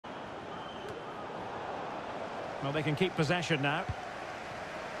Well, they can keep possession now.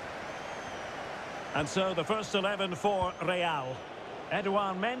 And so the first 11 for Real.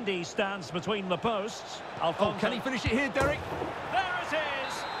 Edouard Mendy stands between the posts. Oh, can he finish it here, Derek? There it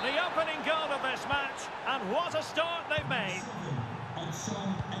is, the opening goal of this match, and what a start they've made.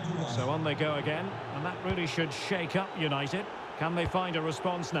 So on they go again, and that really should shake up United. Can they find a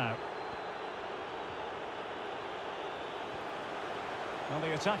response now? Well,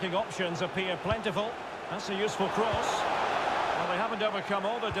 the attacking options appear plentiful. That's a useful cross. Well, they haven't overcome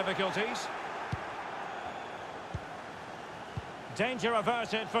all the difficulties. Danger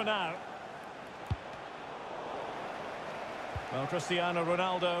averted for now. Well, Cristiano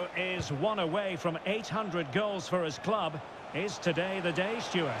Ronaldo is one away from 800 goals for his club. Is today the day,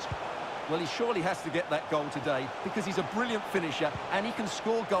 Stuart? Well, he surely has to get that goal today because he's a brilliant finisher and he can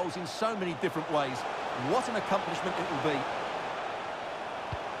score goals in so many different ways. What an accomplishment it will be.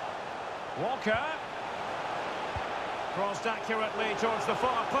 Walker. Crossed accurately towards the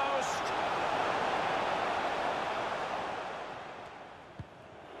far post.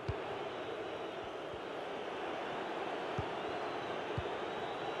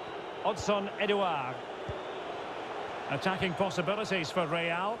 Odson Edouard. Attacking possibilities for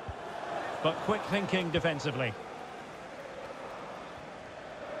Real, but quick thinking defensively.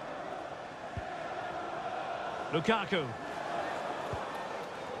 Lukaku.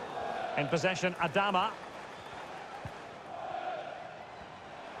 In possession, Adama.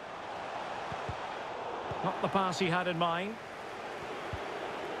 Not the pass he had in mind.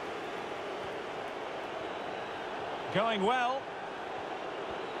 Going well.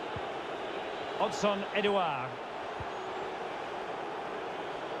 Odson Edouard.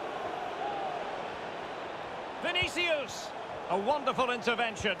 Vinicius. A wonderful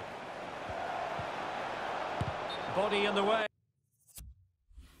intervention. Body in the way.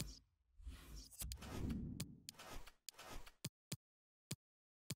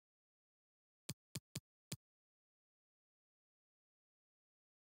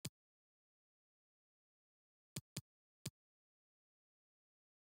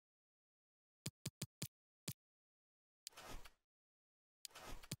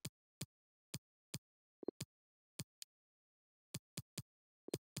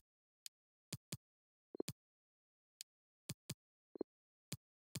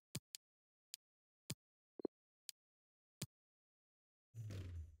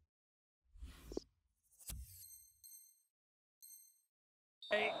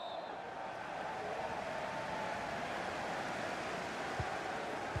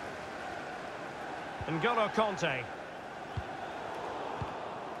 N'Golo Conte.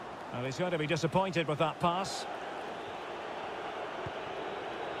 Well, he's going to be disappointed with that pass.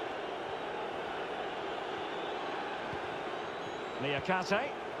 Niakate.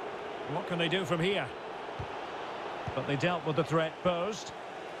 What can they do from here? But they dealt with the threat posed.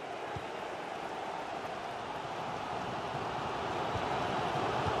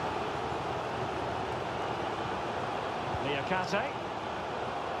 Niakate.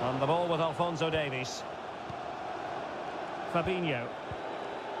 On the ball with Alphonso Davies. Fabinho.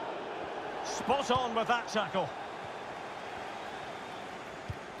 Spot on with that tackle.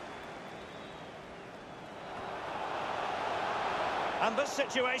 And this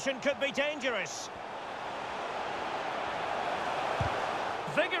situation could be dangerous.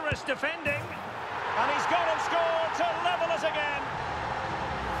 Vigorous defending. And he's gone and scored to level it again.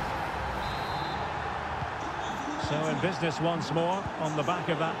 So in business once more on the back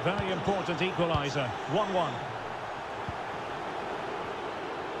of that very important equaliser. 1-1.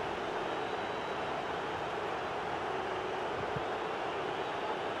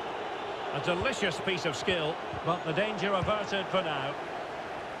 A delicious piece of skill, but the danger averted for now.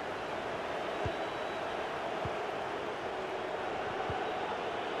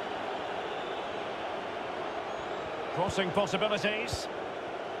 Crossing possibilities.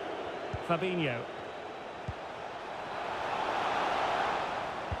 Fabinho.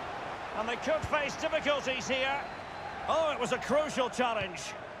 And they could face difficulties here. Oh, it was a crucial challenge.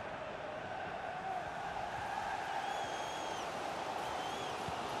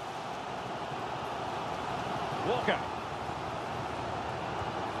 Walker.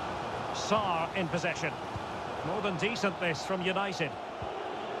 Sarr in possession. More than decent this from United.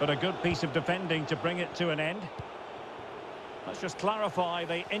 But a good piece of defending to bring it to an end. Let's just clarify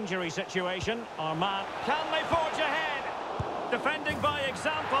the injury situation. Our man, can they forge ahead? Defending by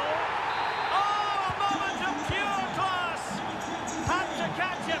example. Oh, a moment of pure class. Had to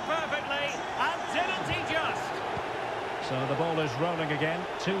catch it perfectly, and didn't he just? So the ball is rolling again.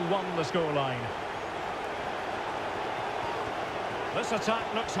 2-1 the scoreline. This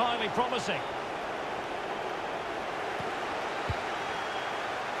attack looks highly promising.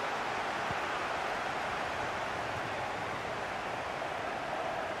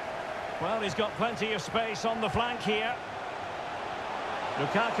 Well, he's got plenty of space on the flank here.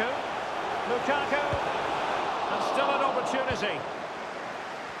 Lukaku. Lukaku. And still an opportunity.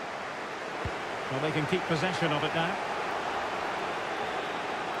 Well, they can keep possession of it now.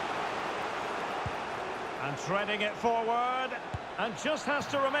 And threading it forward. And just has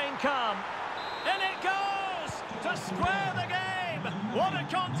to remain calm. In it goes! To square the game! What a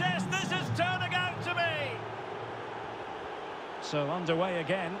contest this is turning out to be! So underway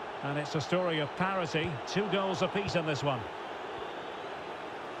again, and it's a story of parity. 2 goals apiece in this one.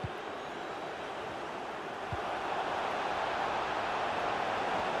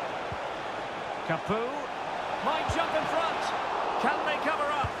 Capu might jump in front. Can they cover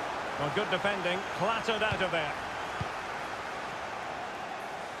up? Well, good defending, clattered out of there.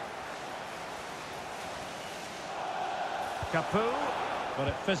 Capu, but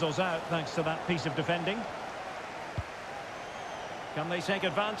it fizzles out thanks to that piece of defending. Can they take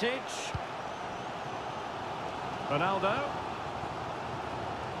advantage? Ronaldo.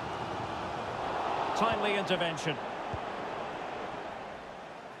 Timely intervention.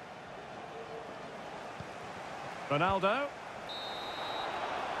 Ronaldo.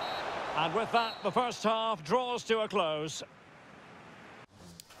 And with that, the first half draws to a close.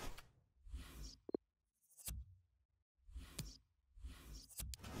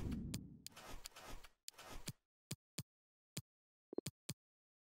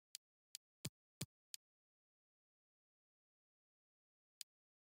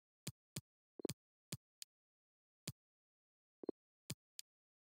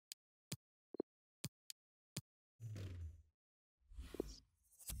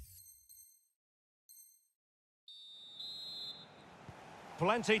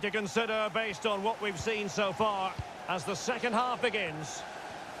 Plenty to consider based on what we've seen so far as the second half begins.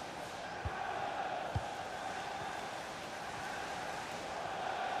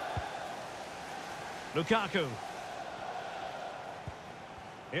 Lukaku.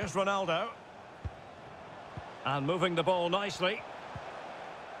 Here's Ronaldo. And moving the ball nicely.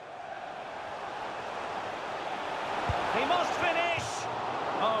 He must finish!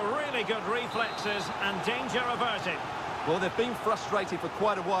 Oh, really good reflexes and danger averted. Well, they've been frustrated for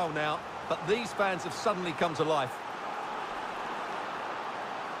quite a while now, but these fans have suddenly come to life.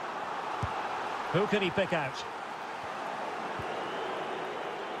 Who can he pick out?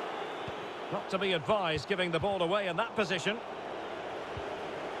 Not to be advised giving the ball away in that position.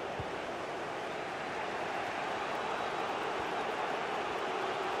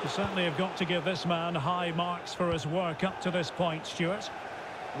 You certainly have got to give this man high marks for his work up to this point, Stuart.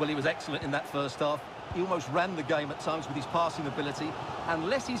 Well, he was excellent in that first half. He almost ran the game at times with his passing ability.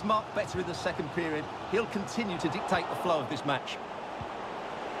 Unless he's marked better in the second period, he'll continue to dictate the flow of this match.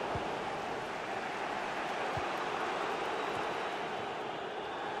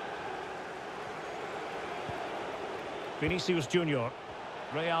 Vinicius Junior.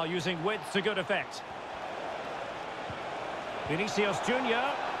 Real using width to good effect. Vinicius Junior.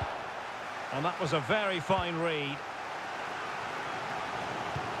 And that was a very fine read.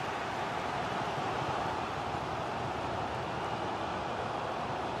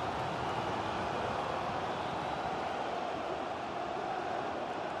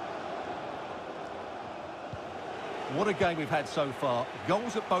 What a game we've had so far.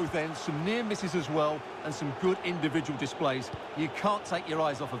 Goals at both ends, some near misses as well, and some good individual displays. You can't take your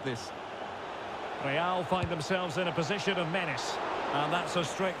eyes off of this. Real find themselves in a position of menace. And that's a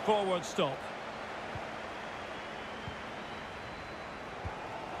straightforward stop.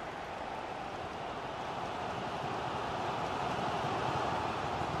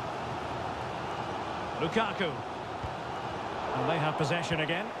 Lukaku. And they have possession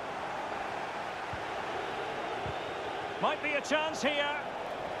again. Might be a chance here.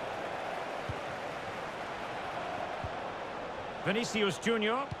 Vinicius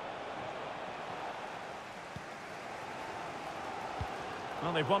Junior.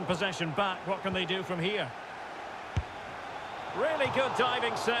 Well, they've won possession back. What can they do from here? Really good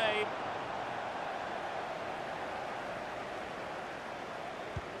diving save.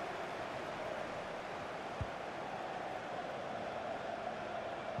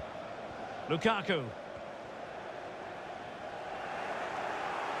 Lukaku.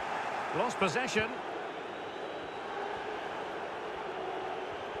 Lost possession.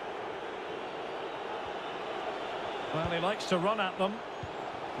 Well, he likes to run at them,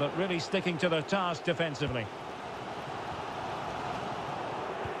 but really sticking to their task defensively.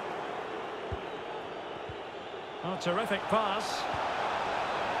 Oh, terrific pass.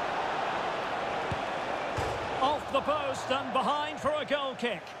 Off the post and behind for a goal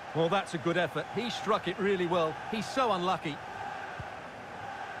kick. Well, that's a good effort. He struck it really well. He's so unlucky.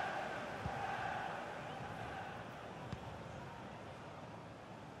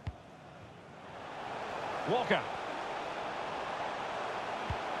 Walker.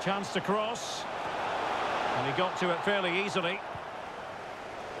 Chance to cross. And he got to it fairly easily.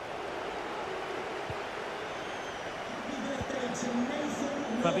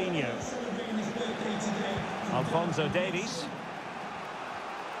 Fabinho. Alphonso Davies.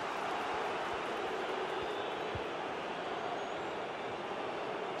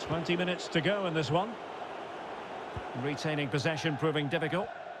 "20 minutes to go in this one. Retaining possession proving difficult.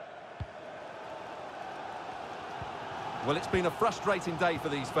 Well, it's been a frustrating day for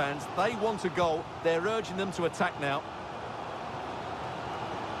these fans. They want a goal. They're urging them to attack now.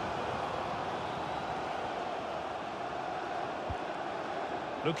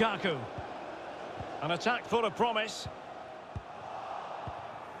 Lukaku. An attack full of promise.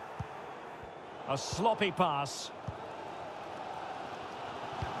 A sloppy pass.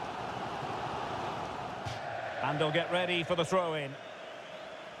 And they'll get ready for the throw-in.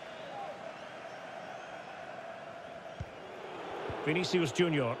 Vinicius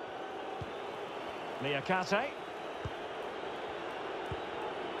Junior. Niakate.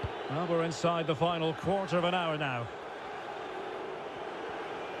 Well, we're inside the final quarter of an hour now.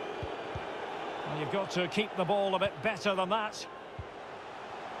 Well, you've got to keep the ball a bit better than that.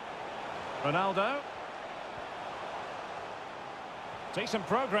 Ronaldo. Decent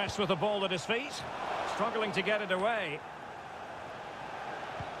progress with the ball at his feet. Struggling to get it away.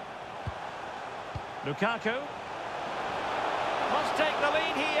 Lukaku. Must take the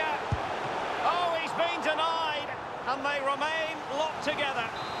lead here. Oh, he's been denied. And they remain locked together.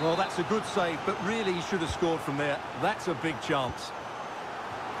 Well, that's a good save, but really he should have scored from there. That's a big chance.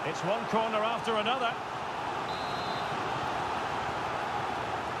 It's one corner after another.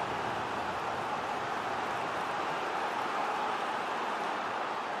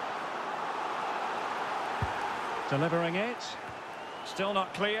 Delivering it. Still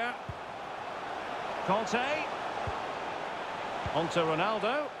not clear. Conte. Onto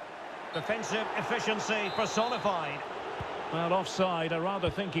Ronaldo. Defensive efficiency personified. Well, offside. I rather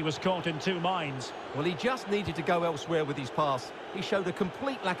think he was caught in two minds. Well, he just needed to go elsewhere with his pass. He showed a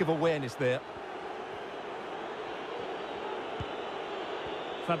complete lack of awareness there.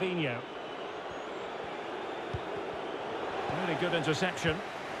 Fabinho. Really good interception.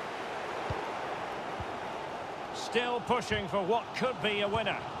 Still pushing for what could be a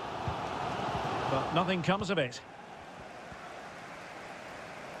winner. But nothing comes of it.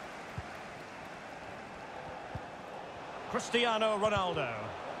 Cristiano Ronaldo.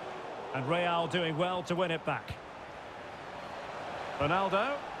 And Real doing well to win it back.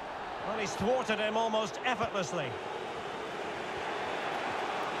 Ronaldo. Well, he's thwarted him almost effortlessly.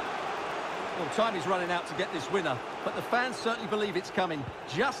 Well, time is running out to get this winner, but the fans certainly believe it's coming.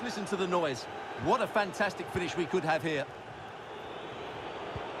 Just listen to the noise. What a fantastic finish we could have here.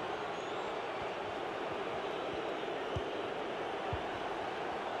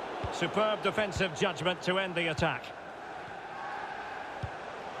 Superb defensive judgment to end the attack.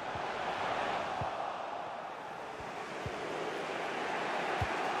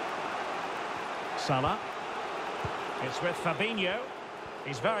 Salah. It's with Fabinho.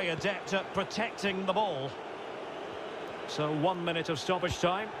 He's very adept at protecting the ball. So 1 minute of stoppage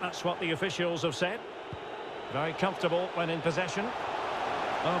time. That's what the officials have said. Very comfortable when in possession.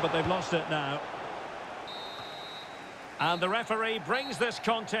 Oh, but they've lost it now. And the referee brings this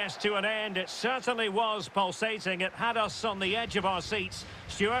contest to an end. It certainly was pulsating. It had us on the edge of our seats.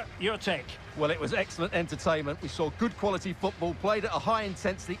 Stuart, your take? Well, it was excellent entertainment. We saw good quality football, played at a high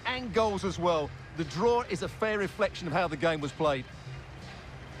intensity and goals as well. The draw is a fair reflection of how the game was played.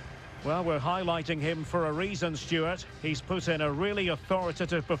 Well, we're highlighting him for a reason, Stuart. He's put in a really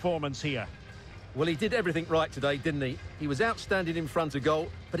authoritative performance here. Well, he did everything right today, didn't he? He was outstanding in front of goal,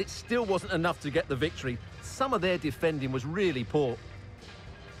 but it still wasn't enough to get the victory. Some of their defending was really poor.